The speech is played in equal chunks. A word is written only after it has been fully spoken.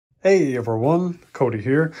Hey everyone, Cody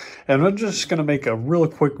here, and I'm just going to make a real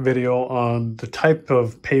quick video on the type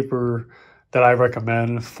of paper that I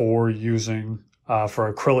recommend for using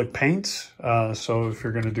for acrylic paints. So if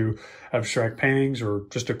you're going to do abstract paintings or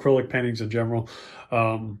just acrylic paintings in general,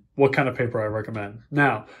 what kind of paper I recommend.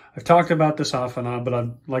 Now, I've talked about this off and on, but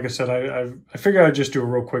like I said, I figured I'd just do a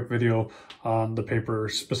real quick video on the paper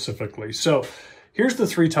specifically. So here's the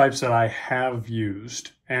three types that I have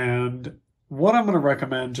used, and what I'm going to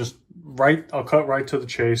recommend, I'll cut right to the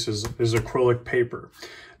chase, is acrylic paper.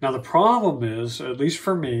 Now the problem is, at least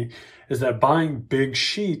for me, is that buying big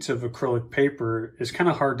sheets of acrylic paper is kind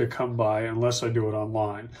of hard to come by unless I do it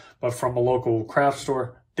online. But from a local craft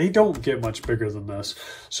store, they don't get much bigger than this.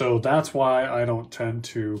 So that's why I don't tend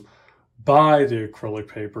to buy the acrylic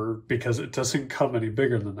paper, because it doesn't come any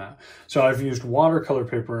bigger than that. So I've used watercolor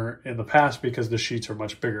paper in the past because the sheets are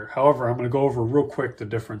much bigger. However, I'm going to go over real quick the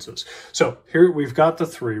differences. So here we've got the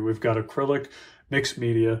three. We've got acrylic, mixed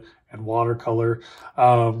media, and watercolor.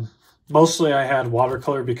 Mostly I had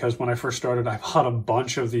watercolor because when I first started, I bought a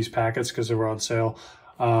bunch of these packets because they were on sale.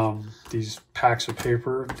 These packs of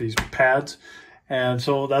paper, these pads. And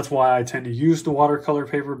so that's why I tend to use the watercolor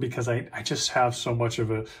paper, because I just have so much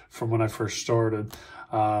of it from when I first started.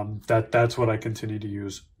 That's what I continue to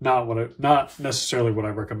use. Not necessarily what I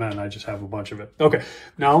recommend. I just have a bunch of it. Okay,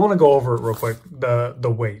 now I want to go over it real quick, the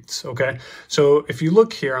weights, okay? So if you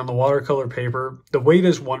look here on the watercolor paper, the weight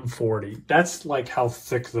is 140. That's like how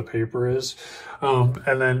thick the paper is.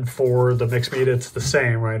 And then for the mixed media, it's the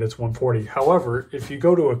same, right? It's 140. However, if you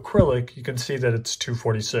go to acrylic, you can see that it's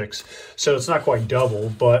 246. So it's not quite double,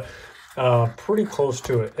 but pretty close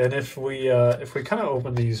to it. And if we kind of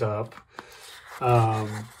open these up, I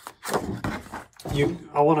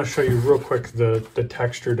want to show you real quick the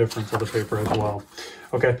texture difference of the paper as well.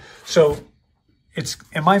 Okay, so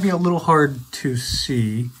it might be a little hard to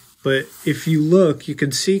see, but if you look, you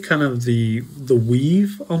can see kind of the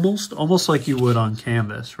weave almost like you would on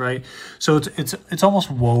canvas, right? So it's almost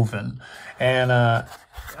woven, and I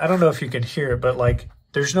don't know if you can hear it, but like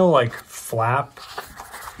there's no like flap.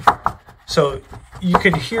 So you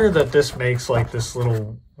can hear that this makes like this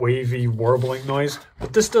little wavy warbling noise,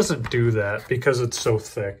 but this doesn't do that because it's so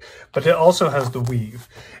thick. But it also has the weave.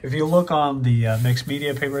 If you look on the mixed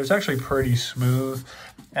media paper, it's actually pretty smooth.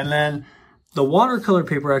 And then the watercolor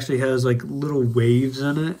paper actually has like little waves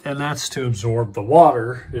in it, and that's to absorb the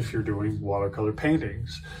water if you're doing watercolor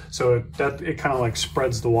paintings. So it kind of like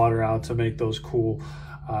spreads the water out to make those cool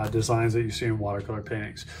designs that you see in watercolor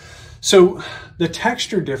paintings. So the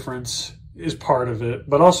texture difference is part of it,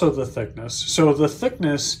 but also the thickness. So the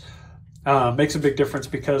thickness makes a big difference,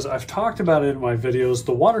 because I've talked about it in my videos.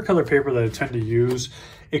 The watercolor paper that I tend to use,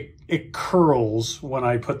 it curls when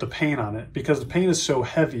I put the paint on it, because the paint is so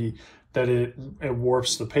heavy that it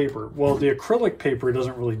warps the paper. Well, the acrylic paper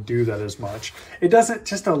doesn't really do that as much. It doesn't,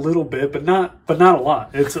 just a little bit, but not a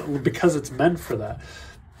lot. It's because it's meant for that.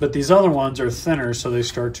 But these other ones are thinner, so they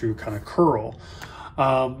start to kind of curl.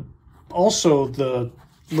 Also, the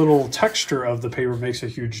little texture of the paper makes a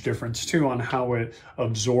huge difference too on how it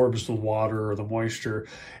absorbs the water or the moisture,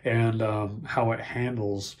 and how it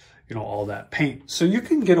handles, you know, all that paint. So you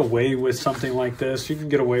can get away with something like this. You can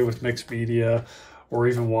get away with mixed media or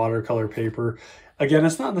even watercolor paper. Again,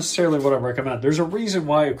 it's not necessarily what I recommend. There's a reason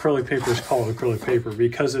why acrylic paper is called acrylic paper,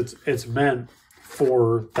 because it's meant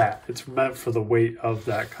for that. It's meant for the weight of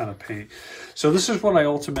that kind of paint. So this is what I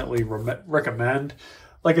ultimately recommend.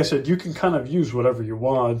 Like I said, you can kind of use whatever you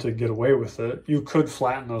want to get away with it. You could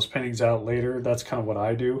flatten those paintings out later. That's kind of what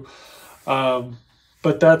I do.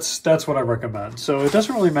 But that's what I recommend. So it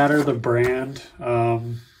doesn't really matter the brand,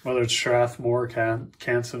 whether it's Strathmore,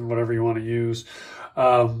 Canson, whatever you want to use.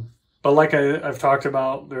 But like I've talked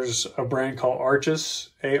about, there's a brand called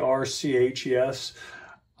Arches, ARCHES.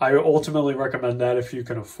 I ultimately recommend that if you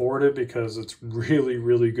can afford it, because it's really,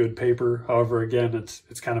 really good paper. However, again,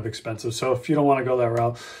 it's kind of expensive. So if you don't want to go that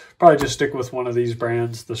route, probably just stick with one of these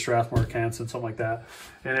brands, the Strathmore, Canson, something like that.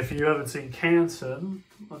 And if you haven't seen Canson,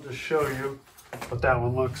 I'll just show you what that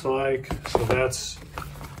one looks like. So this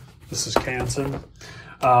is Canson.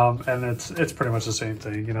 And it's pretty much the same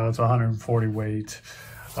thing. You know, it's 140 weight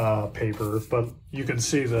paper, but you can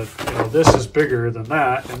see that, you know, this is bigger than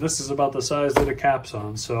that, and this is about the size that it caps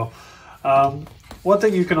on. So one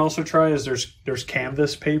thing you can also try is there's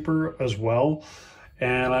canvas paper as well,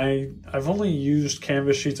 and I've only used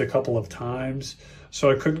canvas sheets a couple of times, so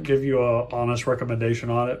I couldn't give you a honest recommendation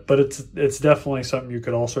on it, but it's definitely something you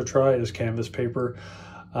could also try, is canvas paper,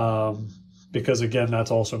 because again,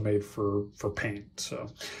 that's also made for paint. So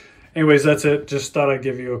anyways, that's it. Just thought I'd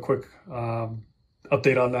give you a quick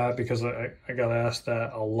update on that because I got asked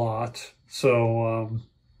that a lot. So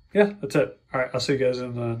yeah, that's it. All right, I'll see you guys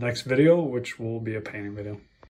in the next video, which will be a painting video.